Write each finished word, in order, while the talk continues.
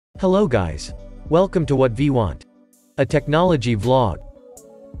Hello guys. Welcome to Whatvwant, a technology vlog.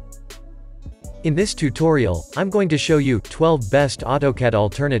 In this tutorial, I'm going to show you 12 best AutoCAD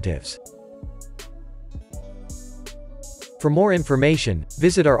alternatives. For more information,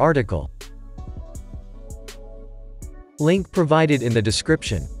 visit our article. Link provided in the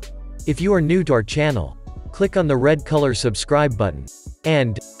description. If you are new to our channel, click on the red color subscribe button.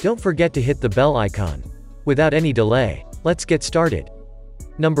 And don't forget to hit the bell icon. Without any delay, let's get started.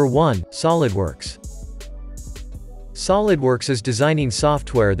 Number 1. SolidWorks. SolidWorks is designing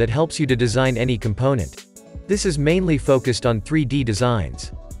software that helps you to design any component. This is mainly focused on 3D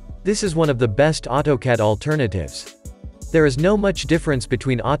designs. This is one of the best AutoCAD alternatives. There is no much difference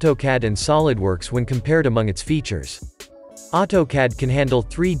between AutoCAD and SolidWorks when compared among its features. AutoCAD can handle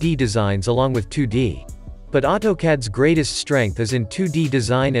 3D designs along with 2D. But AutoCAD's greatest strength is in 2D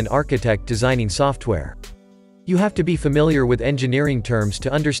design and architect designing software. You have to be familiar with engineering terms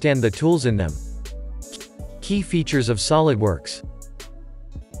to understand the tools in them. Key features of SolidWorks.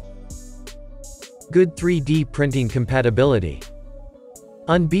 Good 3D printing compatibility.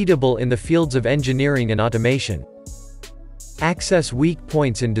 Unbeatable in the fields of engineering and automation. Access weak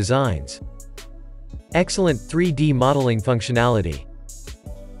points in designs. Excellent 3D modeling functionality.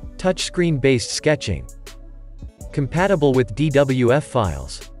 Touchscreen-based sketching. Compatible with DWF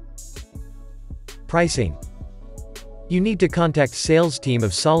files. Pricing. You need to contact sales team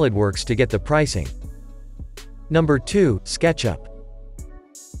of SolidWorks to get the pricing. Number 2. SketchUp.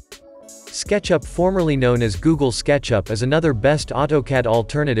 SketchUp, formerly known as Google SketchUp, is another best AutoCAD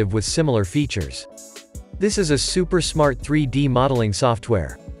alternative with similar features. This is a super smart 3D modeling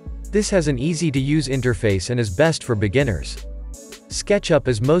software. This has an easy-to-use interface and is best for beginners. SketchUp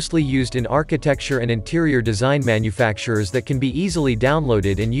is mostly used in architecture and interior design manufacturers that can be easily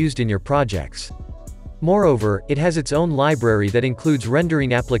downloaded and used in your projects. Moreover, it has its own library that includes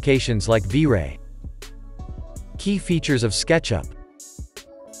rendering applications like V-Ray. Key features of SketchUp.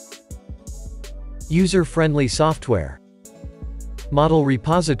 User-friendly software. Model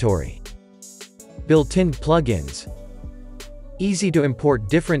repository. Built-in plugins. Easy to import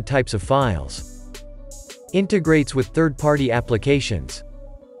different types of files. Integrates with third-party applications.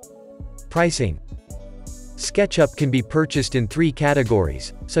 Pricing. SketchUp can be purchased in 3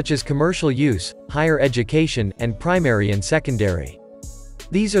 categories, such as commercial use, higher education, and primary and secondary.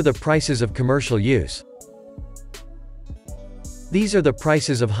 These are the prices of commercial use. These are the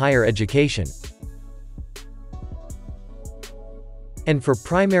prices of higher education. And for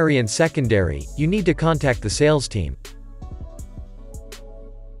primary and secondary, you need to contact the sales team.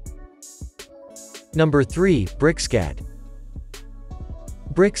 Number 3. BricsCAD.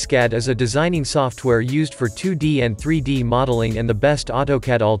 BricsCAD is a designing software used for 2D and 3D modeling and the best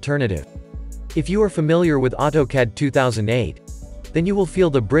AutoCAD alternative. If you are familiar with AutoCAD 2008, then you will feel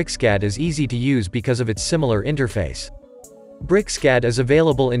the BricsCAD is easy to use because of its similar interface. BricsCAD is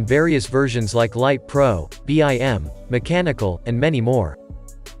available in various versions like Light Pro, BIM, Mechanical, and many more.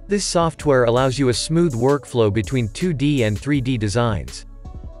 This software allows you a smooth workflow between 2D and 3D designs.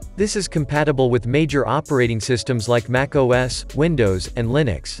 This is compatible with major operating systems like macOS, Windows, and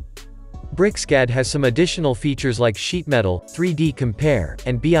Linux. BricsCAD has some additional features like sheet metal, 3D compare,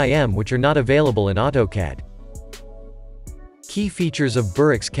 and BIM which are not available in AutoCAD. Key features of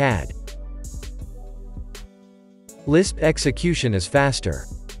BricsCAD. Lisp execution is faster.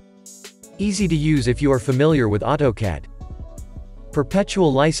 Easy to use if you are familiar with AutoCAD.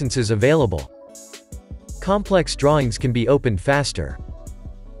 Perpetual licenses available. Complex drawings can be opened faster.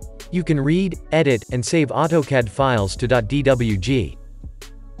 You can read, edit, and save AutoCAD files to .dwg.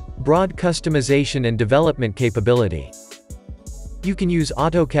 Broad customization and development capability. You can use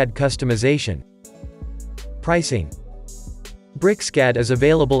AutoCAD customization. Pricing. BricsCAD is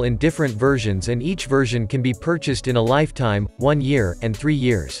available in different versions and each version can be purchased in a lifetime, 1 year, and 3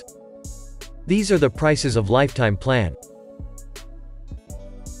 years. These are the prices of lifetime plan.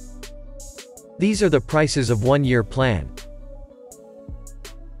 These are the prices of 1-year plan.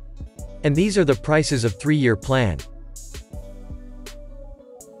 And these are the prices of 3-year plan.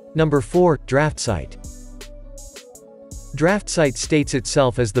 Number 4. DraftSight. DraftSight states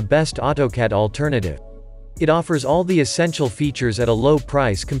itself as the best AutoCAD alternative. It offers all the essential features at a low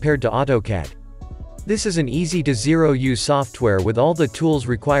price compared to AutoCAD. This is an easy-to-zero-use software with all the tools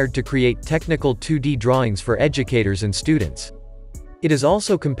required to create technical 2D drawings for educators and students. It is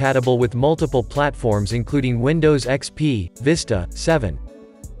also compatible with multiple platforms including Windows XP, Vista, 7.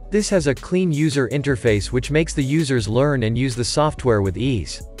 This has a clean user interface which makes the users learn and use the software with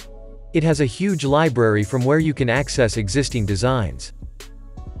ease. It has a huge library from where you can access existing designs.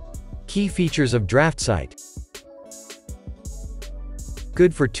 Key features of DraftSight.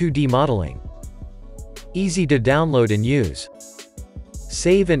 good for 2D modeling. Easy to download and use.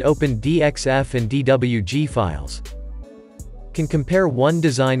 Save and open DXF and DWG files. Can compare one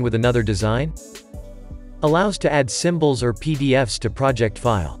design with another design. Allows to add symbols or PDFs to project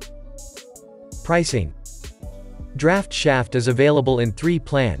file. Pricing. Draft Shaft is available in 3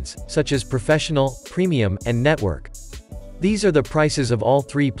 plans, such as Professional, Premium, and Network. These are the prices of all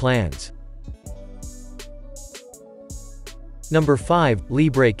 3 plans. Number 5,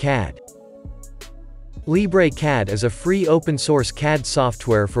 LibreCAD. LibreCAD is a free open-source CAD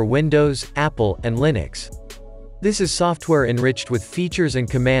software for Windows, Apple, and Linux. This is software enriched with features and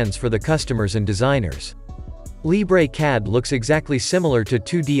commands for the customers and designers. LibreCAD looks exactly similar to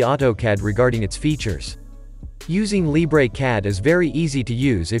 2D AutoCAD regarding its features. Using LibreCAD is very easy to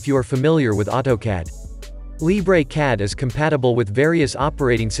use if you are familiar with AutoCAD. LibreCAD is compatible with various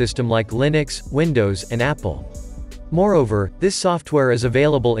operating systems like Linux, Windows, and Apple. Moreover, this software is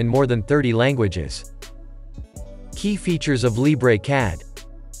available in more than 30 languages. Key features of LibreCAD.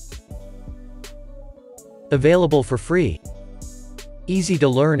 Available for free. Easy to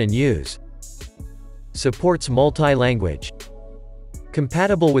learn and use. Supports multi-language.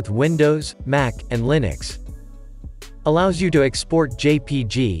 Compatible with Windows, Mac, and Linux. Allows you to export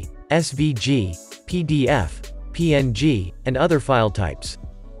JPG, SVG, PDF, PNG, and other file types.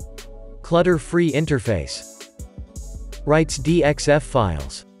 Clutter-free interface. Writes DXF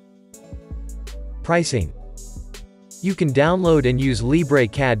files. Pricing. You can download and use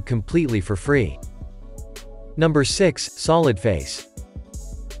LibreCAD completely for free. Number 6, SolidFace.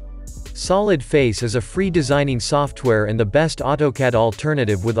 SolidFace is a free designing software and the best AutoCAD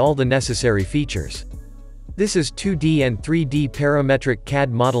alternative with all the necessary features. This is 2D and 3D parametric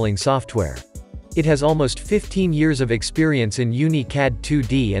CAD modeling software. It has almost 15 years of experience in UniCAD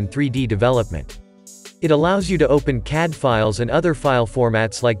 2D and 3D development. It allows you to open CAD files and other file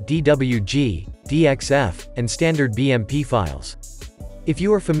formats like DWG, DXF, and standard BMP files. If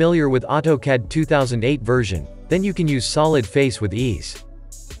you are familiar with AutoCAD 2008 version, then you can use SolidFace with ease.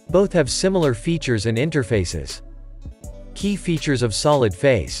 Both have similar features and interfaces. Key features of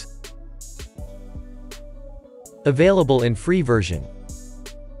SolidFace. Available in free version.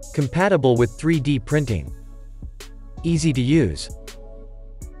 Compatible with 3D printing. Easy to use.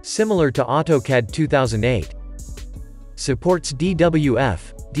 Similar to AutoCAD 2008. Supports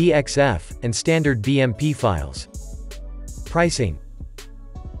DWF, DXF, and standard BMP files. Pricing.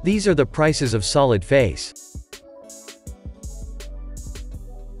 These are the prices of SolidFace.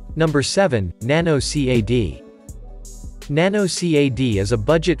 Number 7, NanoCAD. NanoCAD is a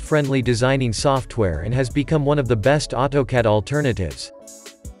budget-friendly designing software and has become one of the best AutoCAD alternatives.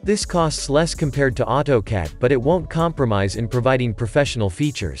 This costs less compared to AutoCAD, but it won't compromise in providing professional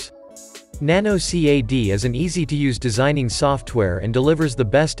features. NanoCAD is an easy-to-use designing software and delivers the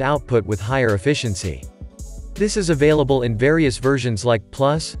best output with higher efficiency. This is available in various versions like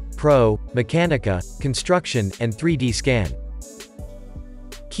Plus, Pro, Mechanica, Construction, and 3D Scan.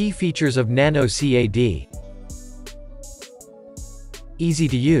 Key features of NanoCAD. Easy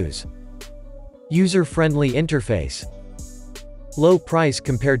to use. User-friendly interface. Low price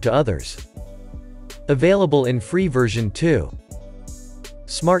compared to others. Available in free version 2.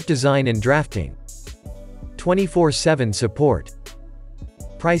 Smart design and drafting. 24/7 support.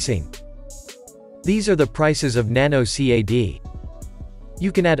 Pricing. These are the prices of NanoCAD.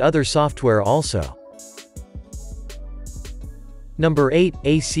 You can add other software also. Number 8,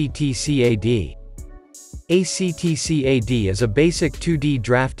 ActCAD. ActCAD is a basic 2D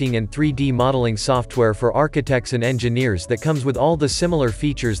drafting and 3D modeling software for architects and engineers that comes with all the similar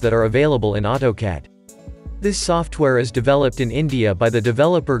features that are available in AutoCAD. This software is developed in India by the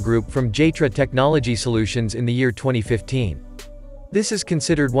developer group from Jaitra Technology Solutions in the year 2015. This is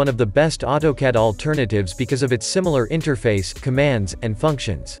considered one of the best AutoCAD alternatives because of its similar interface, commands, and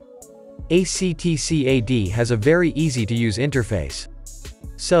functions. ActCAD has a very easy-to-use interface.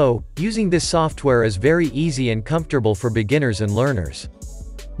 So, using this software is very easy and comfortable for beginners and learners.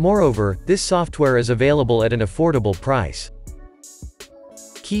 Moreover, this software is available at an affordable price.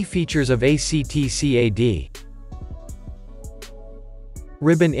 Key features of ActCAD.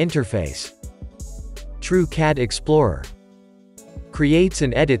 Ribbon interface. True CAD Explorer. Creates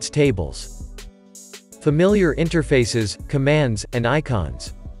and edits tables. Familiar interfaces, commands, and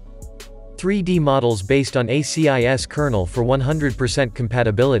icons. 3D models based on ACIS kernel for 100%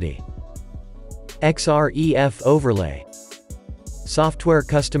 compatibility. XREF overlay. Software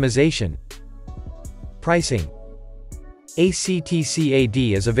customization. Pricing.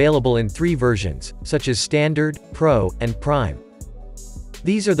 ActCAD is available in 3 versions, such as Standard, Pro, and Prime.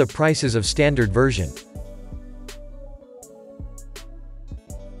 These are the prices of Standard version.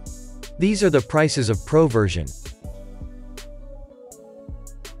 These are the prices of Pro version.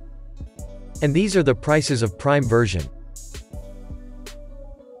 And these are the prices of Prime version.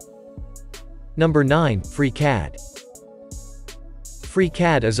 Number 9. FreeCAD.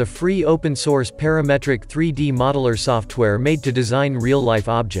 FreeCAD is a free open-source parametric 3D modeler software made to design real-life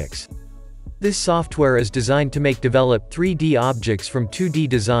objects. This software is designed to make develop 3D objects from 2D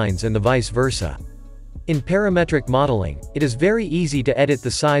designs and the vice versa. In parametric modeling, it is very easy to edit the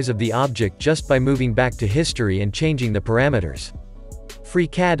size of the object just by moving back to history and changing the parameters.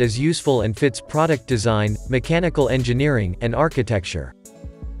 FreeCAD is useful and fits product design, mechanical engineering, and architecture.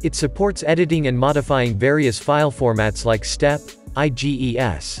 It supports editing and modifying various file formats like STEP,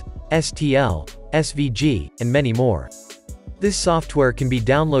 IGES, STL, SVG, and many more. This software can be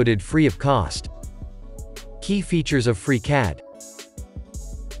downloaded free of cost. Key features of FreeCAD.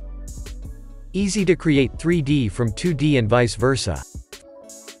 Easy to create 3D from 2D and vice versa.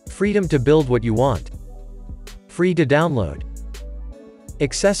 Freedom to build what you want. Free to download.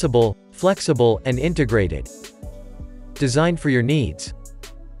 Accessible, flexible, and integrated. Designed for your needs.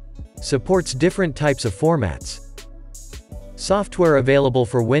 Supports different types of formats. Software available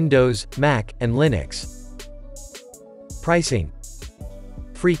for Windows, Mac, and Linux. Pricing.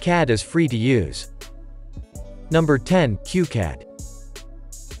 FreeCAD is free to use. Number 10. QCAD.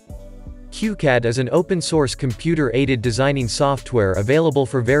 QCAD is an open-source computer-aided designing software available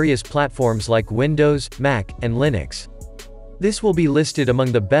for various platforms like Windows, Mac, and Linux. This will be listed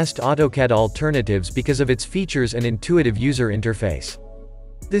among the best AutoCAD alternatives because of its features and intuitive user interface.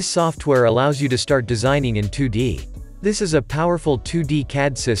 This software allows you to start designing in 2D. This is a powerful 2D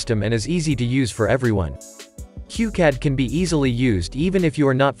CAD system and is easy to use for everyone. QCAD can be easily used even if you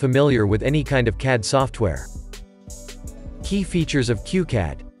are not familiar with any kind of CAD software. Key features of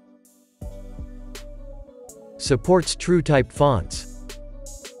QCAD. Supports TrueType fonts.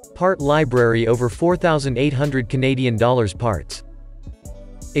 Part library over 4,800 Canadian dollars parts.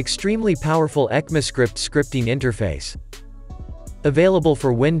 Extremely powerful ECMAScript scripting interface. Available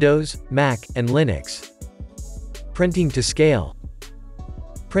for Windows, Mac, and Linux. Printing to scale.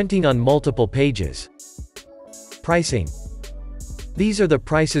 Printing on multiple pages. Pricing. These are the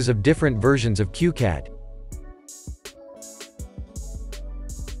prices of different versions of QCAD.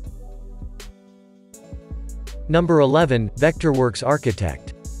 Number 11. VectorWorks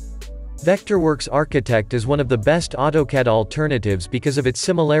Architect. VectorWorks Architect is one of the best AutoCAD alternatives because of its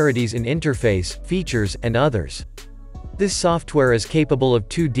similarities in interface, features, and others. This software is capable of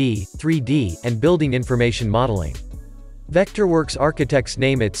 2D, 3D, and building information modeling. VectorWorks Architect's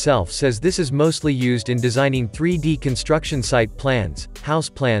name itself says this is mostly used in designing 3D construction site plans, house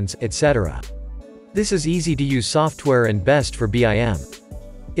plans, etc. This is easy to use software and best for BIM.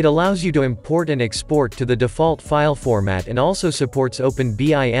 It allows you to import and export to the default file format and also supports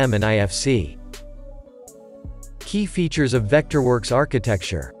OpenBIM and IFC. Key features of VectorWorks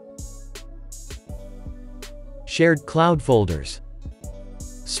architecture. Shared cloud folders.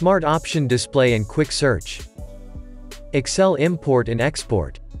 Smart option display and quick search. Excel import and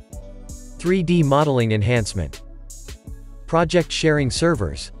export. 3D modeling enhancement. Project sharing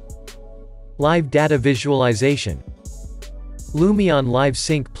servers. Live data visualization. Lumion Live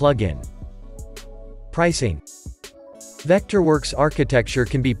Sync plugin. Pricing. VectorWorks architecture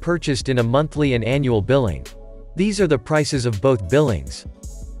can be purchased in a monthly and annual billing. These are the prices of both billings.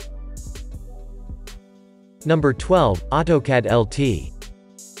 Number 12. AutoCAD LT.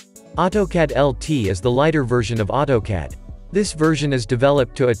 AutoCAD LT is the lighter version of AutoCAD. This version is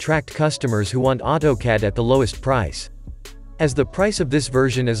developed to attract customers who want AutoCAD at the lowest price. As the price of this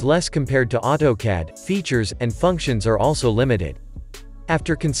version is less compared to AutoCAD, features and functions are also limited.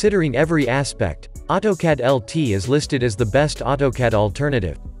 After considering every aspect, AutoCAD LT is listed as the best AutoCAD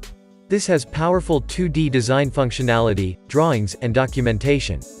alternative. This has powerful 2D design functionality, drawings, and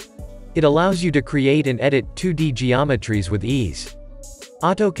documentation. It allows you to create and edit 2D geometries with ease.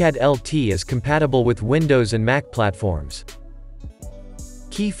 AutoCAD LT is compatible with Windows and Mac platforms.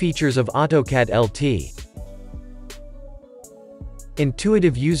 Key features of AutoCAD LT.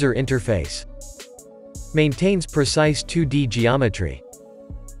 Intuitive user interface. Maintains precise 2D geometry.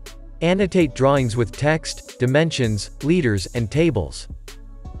 Annotate drawings with text, dimensions, leaders, and tables.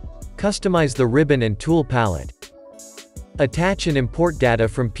 Customize the ribbon and tool palette. Attach and import data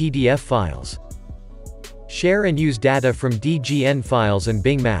from PDF files. Share and use data from DGN files and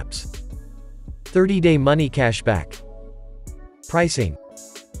Bing Maps. 30-day money cashback. Pricing.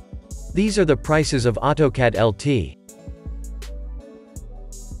 These are the prices of AutoCAD LT.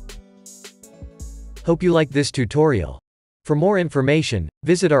 Hope you liked this tutorial. For more information,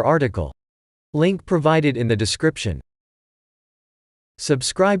 visit our article. Link provided in the description.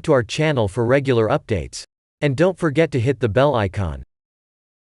 Subscribe to our channel for regular updates. And don't forget to hit the bell icon.